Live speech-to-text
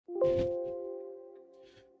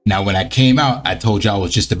Now, when I came out, I told y'all it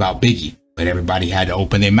was just about Biggie, but everybody had to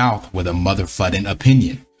open their mouth with a motherfudding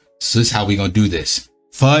opinion. So this is how we gonna do this.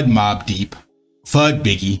 FUD Mobb Deep, FUD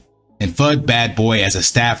Biggie, and FUD Bad Boy as a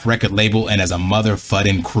staff record label and as a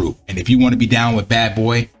motherfudding crew. And if you want to be down with Bad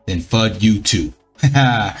Boy, then FUD you too.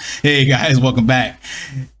 Hey guys, welcome back.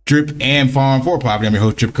 Drip and Farm for Poverty. I'm your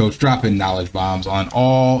host, Drip Coach, dropping knowledge bombs on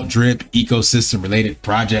all drip ecosystem related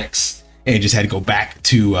projects. And just had to go back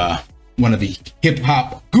to one of the hip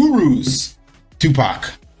hop gurus,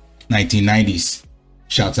 Tupac, 1990s.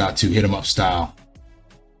 Shouts out to Hit 'em Up Style.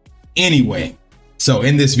 Anyway, so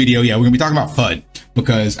in this video, yeah, we're gonna be talking about FUD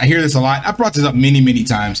because I hear this a lot. I've brought this up many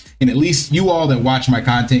times, and at least you all that watch my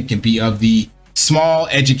content can be of the small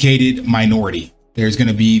educated minority. There's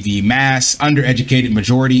gonna be the mass undereducated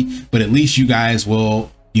majority, but at least you guys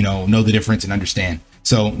will, know the difference and understand.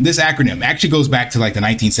 So this acronym actually goes back to like the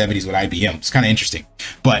 1970s with IBM. It's kind of interesting,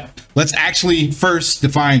 but let's actually first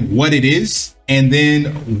define what it is and then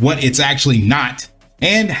what it's actually not,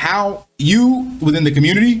 and how you within the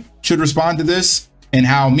community should respond to this, and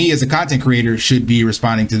how me as a content creator should be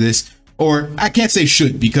responding to this. Or I can't say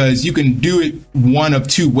should, because you can do it one of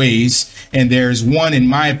two ways. And there's one, in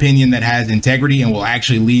my opinion, that has integrity and will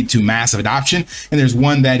actually lead to massive adoption. And there's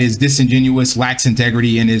one that is disingenuous, lacks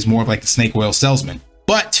integrity, and is more of like the snake oil salesman.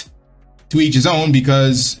 But to each his own,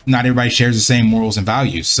 because not everybody shares the same morals and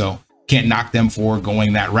values. So can't knock them for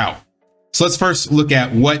going that route. So let's first look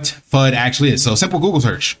at what FUD actually is. So simple Google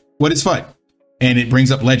search. What is FUD? And it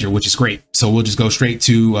brings up Ledger, which is great. So we'll just go straight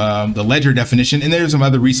to the Ledger definition. And there's some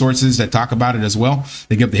other resources that talk about it as well.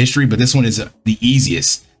 They give the history, but this one is the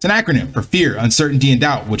easiest. It's an acronym for fear, uncertainty, and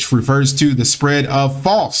doubt, which refers to the spread of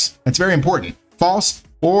false. That's very important. False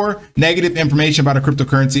or negative information about a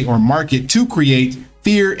cryptocurrency or market to create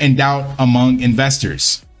fear and doubt among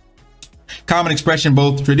investors. Common expression,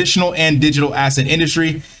 both traditional and digital asset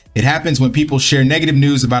industry. It happens when people share negative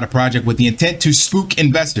news about a project with the intent to spook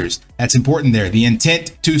investors. That's important there, the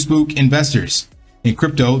intent to spook investors. In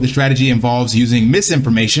crypto, the strategy involves using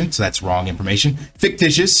misinformation, so that's wrong information,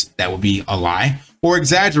 fictitious, that would be a lie, or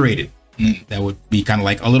exaggerated, that would be kind of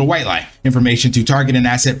like a little white lie, information to target an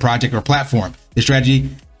asset, project, or platform. The strategy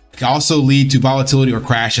can also lead to volatility or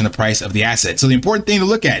crash in the price of the asset. So the important thing to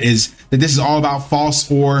look at is that this is all about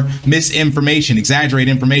false or misinformation,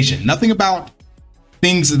 exaggerated information, nothing about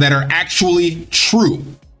things that are actually true.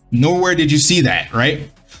 Nowhere did you see that, right?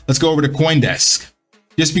 Let's go over to CoinDesk.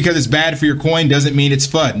 Just because it's bad for your coin doesn't mean it's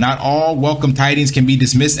FUD. Not all welcome tidings can be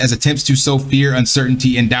dismissed as attempts to sow fear,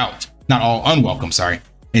 uncertainty, and doubt. Not all unwelcome, sorry.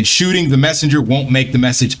 And shooting the messenger won't make the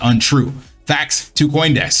message untrue. Facts to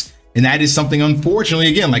CoinDesk. And that is something, unfortunately,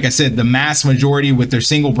 again, like I said, the mass majority with their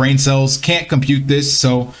single brain cells can't compute this.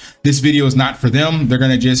 So this video is not for them. They're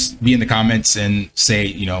gonna just be in the comments and say,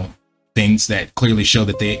 things that clearly show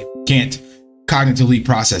that they can't cognitively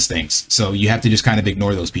process things. So you have to just kind of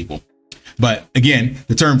ignore those people. But again,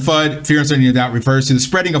 the term FUD, fear, uncertainty, and doubt, refers to the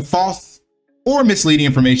spreading of false or misleading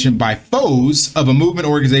information by foes of a movement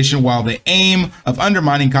or organization while the aim of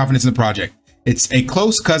undermining confidence in the project. It's a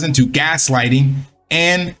close cousin to gaslighting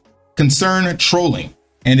and concern trolling.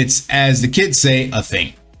 And it's, as the kids say, a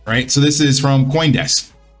thing, right? So this is from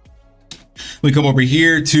CoinDesk. We come over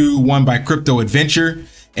here to one by Crypto Adventure,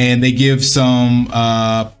 and they give some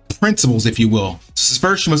principles, if you will. So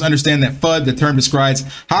first, you must understand that FUD, the term, describes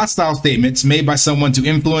hostile statements made by someone to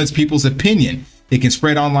influence people's opinion. It can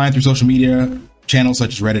spread online through social media channels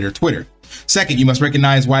such as Reddit or Twitter. Second, you must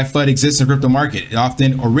recognize why FUD exists in the crypto market. It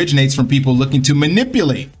often originates from people looking to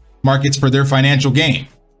manipulate markets for their financial gain.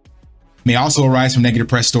 It may also arise from negative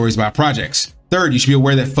press stories about projects. Third, you should be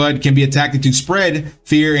aware that FUD can be a tactic to spread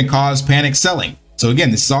fear and cause panic selling. So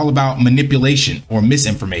again, this is all about manipulation or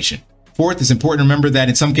misinformation. Fourth, it's important to remember that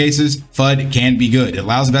in some cases, FUD can be good. It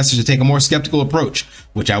allows investors to take a more skeptical approach,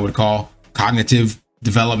 which I would call cognitive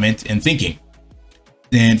development and thinking.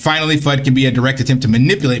 And finally, FUD can be a direct attempt to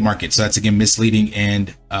manipulate markets. So that's, again, misleading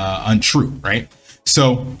and untrue, right?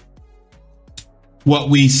 So what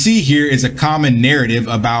we see here is a common narrative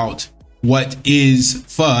about what is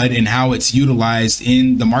FUD and how it's utilized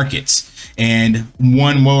in the markets. And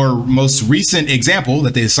one most recent example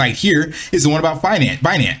that they cite here is the one about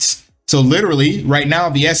Binance. So literally right now,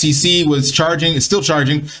 the SEC was charging, is still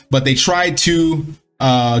charging, but they tried to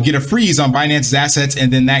get a freeze on Binance's assets,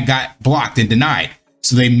 and then that got blocked and denied.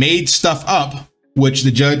 So they made stuff up, which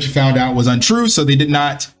the judge found out was untrue. So they did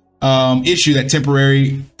not issue that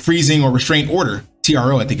temporary freezing or restraint order,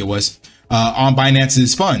 TRO, I think it was, on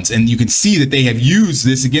Binance's funds. And you can see that they have used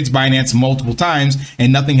this against Binance multiple times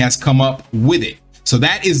and nothing has come up with it. So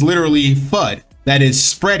that is literally FUD. that is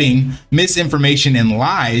spreading misinformation and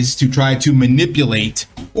lies to try to manipulate,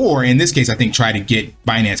 or in this case, I think try to get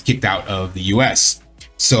Binance kicked out of the US.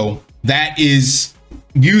 So that is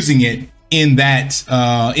using it in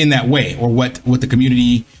that way, or what the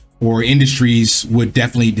community or industries would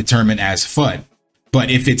definitely determine as FUD. But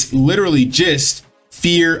if it's literally just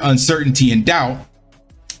fear, uncertainty, and doubt,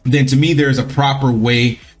 then to me, there's a proper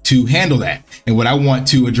way to handle that. And what I want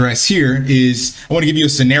to address here is I want to give you a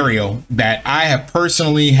scenario that I have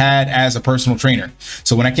personally had as a personal trainer.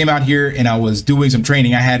 So when I came out here and I was doing some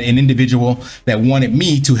training, I had an individual that wanted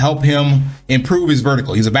me to help him improve his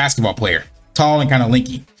vertical. He's a basketball player, tall and kind of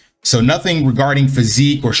lanky. So nothing regarding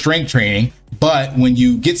physique or strength training, but when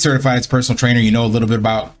you get certified as a personal trainer, you know a little bit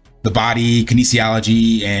about the body,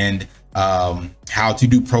 kinesiology, and how to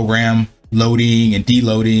do program loading and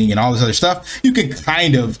deloading and all this other stuff. You can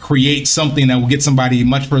kind of create something that will get somebody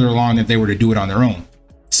much further along if they were to do it on their own.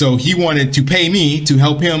 So he wanted to pay me to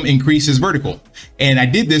help him increase his vertical. And I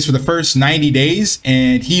did this for the first 90 days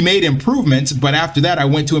and he made improvements. But after that, I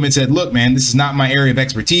went to him and said, look, man, this is not my area of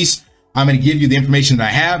expertise. I'm going to give you the information that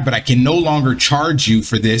I have, but I can no longer charge you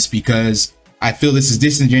for this because I feel this is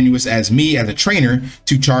disingenuous as me as a trainer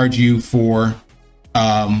to charge you for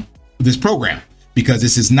this program, because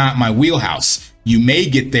this is not my wheelhouse. You may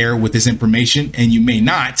get there with this information and you may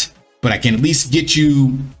not, but I can at least get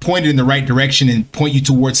you pointed in the right direction and point you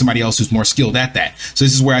towards somebody else who's more skilled at that. So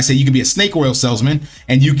this is where I say you can be a snake oil salesman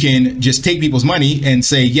and you can just take people's money and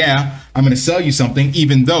say, yeah, I'm going to sell you something,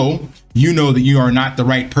 even though you know that you are not the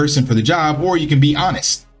right person for the job, or you can be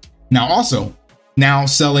honest. Now, also, now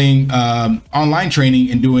selling online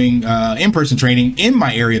training and doing in-person training in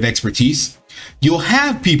my area of expertise, you'll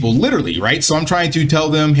have people literally, right? So I'm trying to tell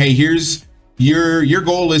them, hey, here's your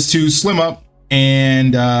goal is to slim up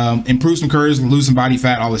and improve some curves, lose some body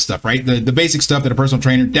fat, all this stuff, right? The basic stuff that a personal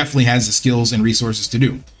trainer definitely has the skills and resources to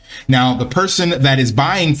do. Now, the person that is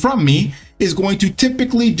buying from me is going to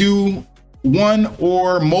typically do one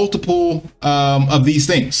or multiple of these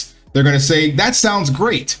things. They're going to say, that sounds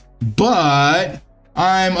great, but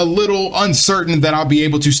I'm a little uncertain that I'll be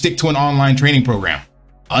able to stick to an online training program.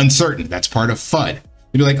 Uncertain, that's part of FUD.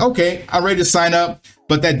 You'd be like, okay, I'm ready to sign up,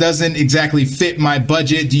 but that doesn't exactly fit my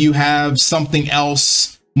budget. Do you have something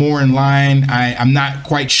else more in line? I'm not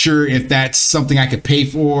quite sure if that's something I could pay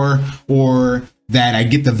for, or that I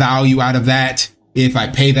get the value out of that. If I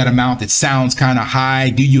pay that amount, it sounds kind of high.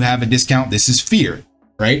 Do you have a discount? This is fear,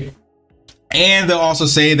 right? And they'll also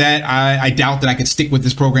say that I doubt that I could stick with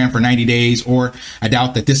this program for 90 days, or I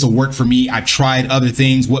doubt that this will work for me. I've tried other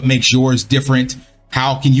things. What makes yours different?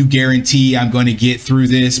 How can you guarantee I'm going to get through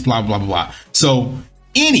this? Blah, blah, blah, blah. So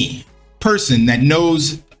any person that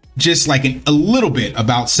knows just like a little bit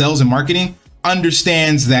about sales and marketing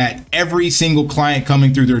understands that every single client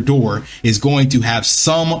coming through their door is going to have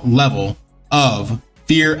some level of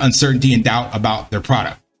fear, uncertainty, and doubt about their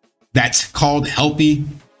product. That's called healthy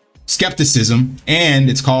skepticism, and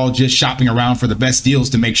it's called just shopping around for the best deals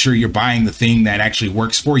to make sure you're buying the thing that actually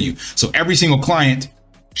works for you. So every single client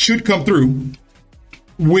should come through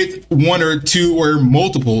with one or two or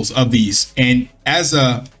multiples of these. And as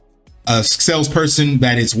a salesperson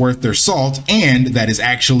that is worth their salt and that is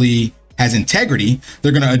actually has integrity,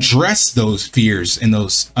 they're going to address those fears and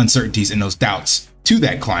those uncertainties and those doubts to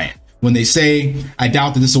that client. When they say, I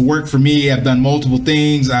doubt that this will work for me, I've done multiple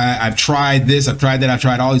things, I've tried this, I've tried that, I've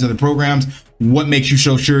tried all these other programs, what makes you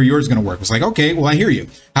so sure yours is going to work? It's like, okay, well, I hear you.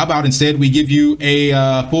 How about instead we give you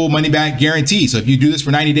a full money back guarantee? So if you do this for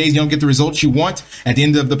 90 days, you don't get the results you want at the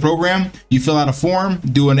end of the program, you fill out a form,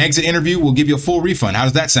 do an exit interview, we'll give you a full refund. How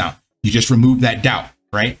does that sound? You just remove that doubt,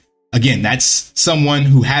 right? Again, that's someone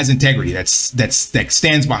who has integrity, that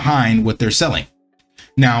stands behind what they're selling.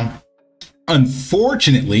 Now,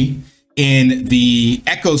 unfortunately, in the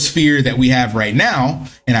ecosphere that we have right now,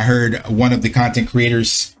 and I heard one of the content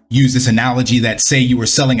creators use this analogy that, say you were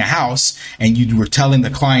selling a house and you were telling the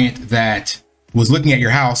client that was looking at your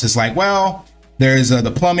house, it's like, well, there's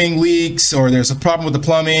the plumbing leaks, or there's a problem with the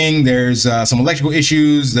plumbing, there's some electrical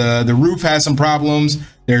issues, the roof has some problems,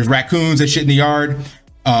 there's raccoons that shit in the yard.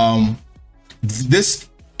 This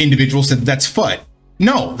individual said that's FUD.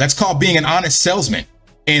 No, that's called being an honest salesman.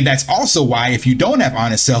 And that's also why, if you don't have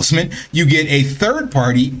honest salesmen, you get a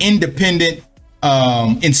third-party independent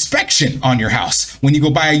inspection on your house. When you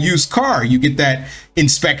go buy a used car, you get that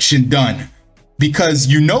inspection done, because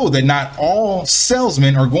you know that not all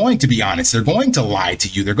salesmen are going to be honest. They're going to lie to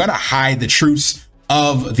you. They're going to hide the truths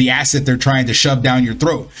of the asset they're trying to shove down your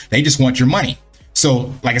throat. They just want your money.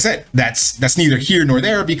 So like I said, that's neither here nor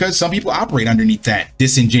there, because some people operate underneath that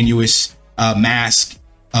disingenuous mask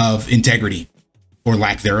of integrity, or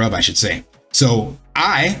lack thereof, I should say. So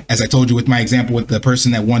I, as I told you with my example with the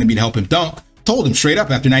person that wanted me to help him dunk, told him straight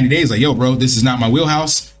up after 90 days, like, yo, bro, this is not my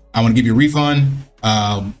wheelhouse. I want to give you a refund.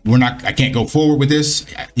 I can't go forward with this.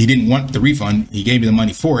 He didn't want the refund. He gave me the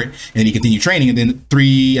money for it, and then he continued training. And then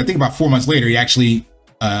I think about 4 months later, he actually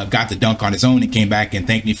got the dunk on his own and came back and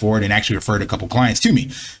thanked me for it and actually referred a couple clients to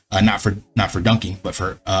me, not for dunking, but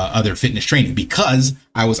for other fitness training, because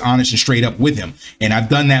I was honest and straight up with him. And I've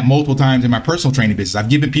done that multiple times in my personal training business. I've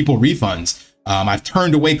given people refunds. I've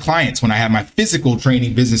turned away clients when I have my physical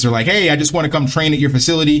training business. They're like, hey, I just want to come train at your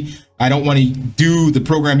facility. I don't want to do the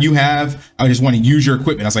program you have. I just want to use your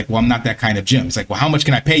equipment. I was like, well, I'm not that kind of gym. It's like, well, how much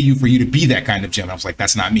can I pay you for you to be that kind of gym? And I was like,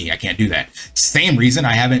 that's not me. I can't do that. Same reason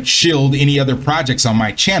I haven't shilled any other projects on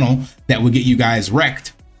my channel that would get you guys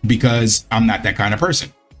wrecked, because I'm not that kind of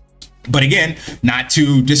person. But again, not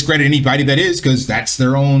to discredit anybody that is, because that's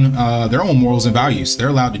their own morals and values. They're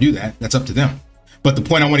allowed to do that. That's up to them. But the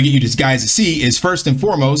point I want to get you guys to see is, first and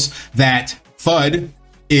foremost, that FUD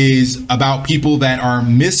is about people that are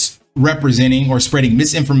misrepresenting or spreading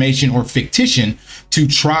misinformation or fictition to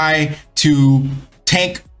try to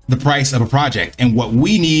tank the price of a project. And what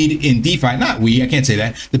we need in DeFi, not we, I can't say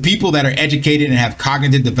that, the people that are educated and have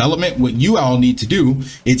cognitive development, what you all need to do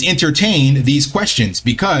is entertain these questions.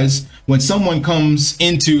 Because when someone comes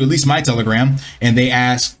into at least my Telegram and they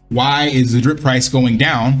ask, why is the drip price going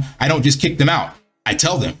down? I don't just kick them out. I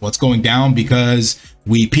tell them what's going down because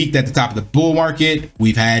we peaked at the top of the bull market.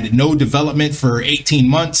 We've had no development for 18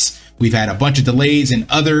 months. We've had a bunch of delays in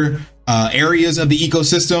other areas of the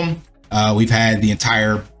ecosystem. We've had the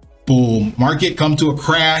entire bull market come to a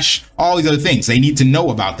crash, all these other things. They need to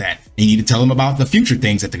know about that. You need to tell them about the future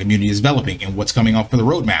things that the community is developing and what's coming up for the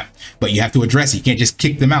roadmap. But you have to address it. You can't just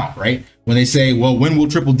kick them out, right? When they say, well, when will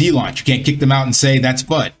Triple D launch? You can't kick them out and say that's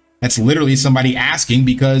FUD. That's literally somebody asking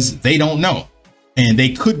because they don't know. And they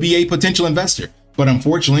could be a potential investor. But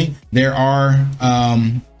unfortunately, there are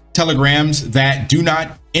telegrams that do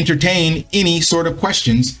not entertain any sort of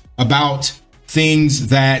questions about things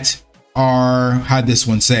that are, how'd this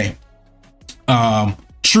one say?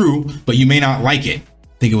 True, but you may not like it.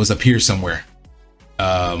 I think it was up here somewhere.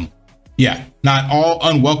 Yeah, not all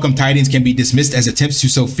unwelcome tidings can be dismissed as attempts to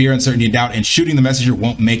sow fear, uncertainty, and doubt, and shooting the messenger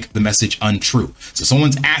won't make the message untrue. So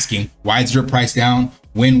someone's asking, why is your price down?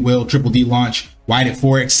 When will Triple D launch? Why did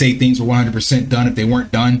Forex say things were 100% done if they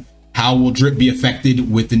weren't done? How will drip be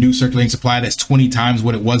affected with the new circulating supply that's 20 times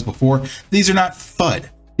what it was before? These are not FUD.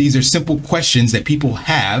 These are simple questions that people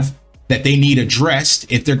have that they need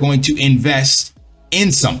addressed if they're going to invest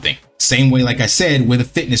in something. Same way, like I said, with a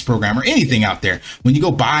fitness program or anything out there. When you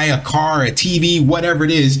go buy a car, a TV, whatever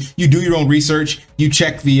it is, you do your own research. You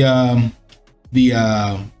check not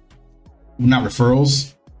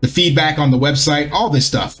referrals, the feedback on the website, all this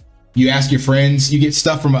stuff. You ask your friends, you get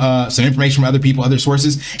stuff from some information from other people, other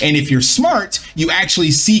sources. And if you're smart, you actually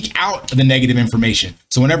seek out the negative information.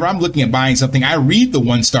 So whenever I'm looking at buying something, I read the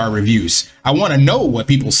 1-star reviews. I want to know what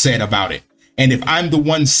people said about it. And if I'm the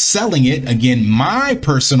one selling it, again, my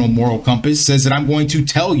personal moral compass says that I'm going to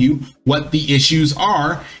tell you what the issues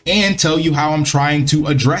are and tell you how I'm trying to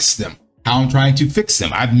address them, how I'm trying to fix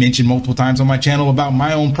them. I've mentioned multiple times on my channel about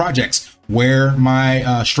my own projects, where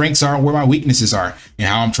my strengths are, where my weaknesses are, and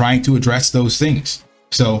how I'm trying to address those things.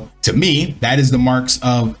 So to me, that is the marks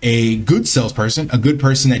of a good salesperson, a good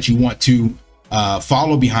person that you want to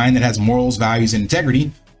follow behind, that has morals, values, and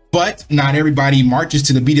integrity. But not everybody marches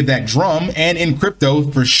to the beat of that drum. And in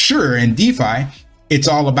crypto, for sure, in DeFi, it's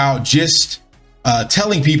all about just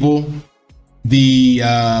telling people the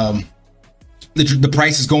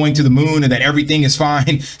price is going to the moon and that everything is fine.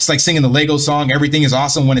 It's like singing the Lego song, everything is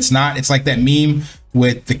awesome, when it's not. It's like that meme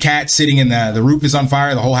with the cat sitting in the roof is on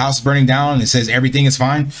fire, the whole house is burning down, and it says everything is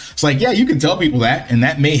fine. It's like, yeah, you can tell people that, and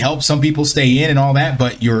that may help some people stay in and all that,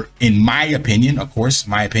 but you're, in my opinion, of course,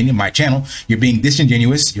 my opinion, my channel, you're being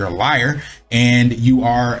disingenuous, you're a liar, and you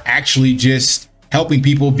are actually just helping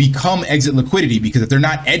people become exit liquidity, because if they're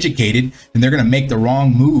not educated, then they're going to make the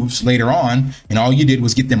wrong moves later on, and all you did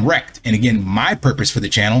was get them wrecked. And again, my purpose for the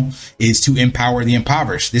channel is to empower the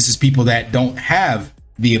impoverished. This is people that don't have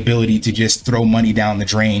the ability to just throw money down the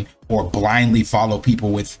drain or blindly follow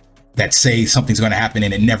people with that say something's going to happen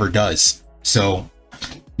and it never does. So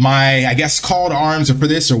my, I guess, call to arms for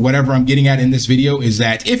this, or whatever I'm getting at in this video, is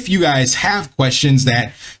that if you guys have questions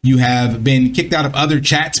that you have been kicked out of other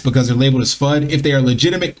chats because they're labeled as FUD, if they are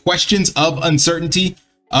legitimate questions of uncertainty,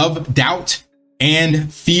 of doubt,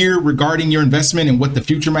 and fear regarding your investment and what the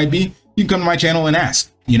future might be, you can come to my channel and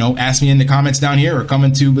ask. You know, ask me in the comments down here, or come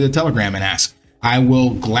into the Telegram and ask. I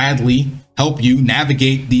will gladly help you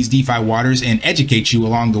navigate these DeFi waters and educate you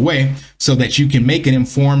along the way so that you can make an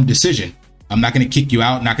informed decision. I'm not going to kick you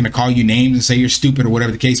out, not going to call you names and say you're stupid or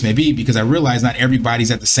whatever the case may be, because I realize not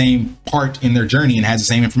everybody's at the same part in their journey and has the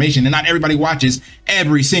same information, and not everybody watches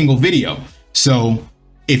every single video. So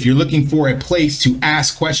if you're looking for a place to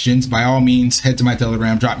ask questions, by all means, head to my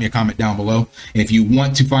Telegram, drop me a comment down below. And if you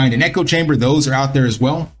want to find an echo chamber, those are out there as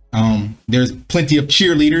well. There's plenty of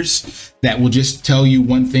cheerleaders that will just tell you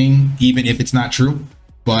one thing, even if it's not true.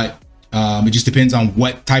 But it just depends on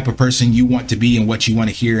what type of person you want to be and what you want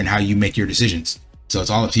to hear and how you make your decisions. So it's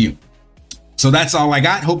all up to you. So that's all I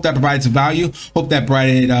got. Hope that provided some value. Hope that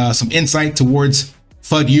provided some insight towards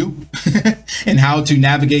FUD and how to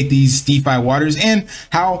navigate these DeFi waters, and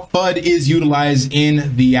how FUD is utilized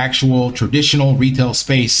in the actual traditional retail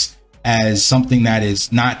space as something that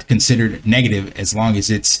is not considered negative, as long as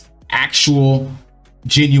it's actual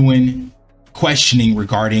genuine questioning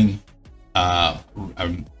regarding a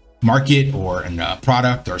market or a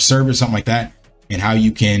product or service, something like that, and how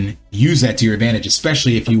you can use that to your advantage,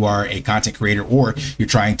 especially if you are a content creator or you're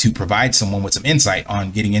trying to provide someone with some insight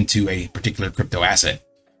on getting into a particular crypto asset.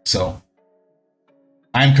 So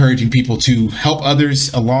I'm encouraging people to help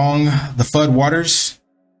others along the FUD waters.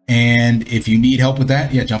 And if you need help with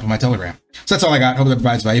that, yeah, jump on my Telegram. So that's all I got. Hope that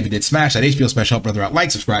provides value. If it did, smash that HBO special, help brother out,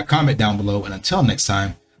 like, subscribe, comment down below. And until next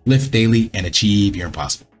time, lift daily and achieve your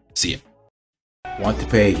impossible. See ya. Want to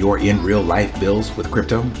pay your in real life bills with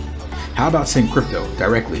crypto? How about send crypto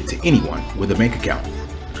directly to anyone with a bank account?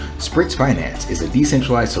 SPRITZ Finance is a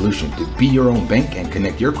decentralized solution to be your own bank and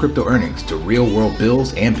connect your crypto earnings to real world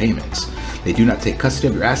bills and payments. They do not take custody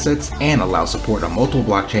of your assets and allow support on multiple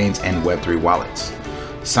blockchains and Web3 wallets.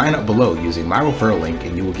 Sign up below using my referral link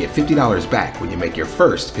and you will get $50 back when you make your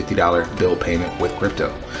first $50 bill payment with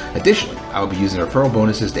crypto. Additionally, I will be using referral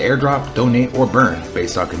bonuses to airdrop, donate, or burn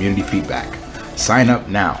based on community feedback. Sign up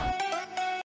now.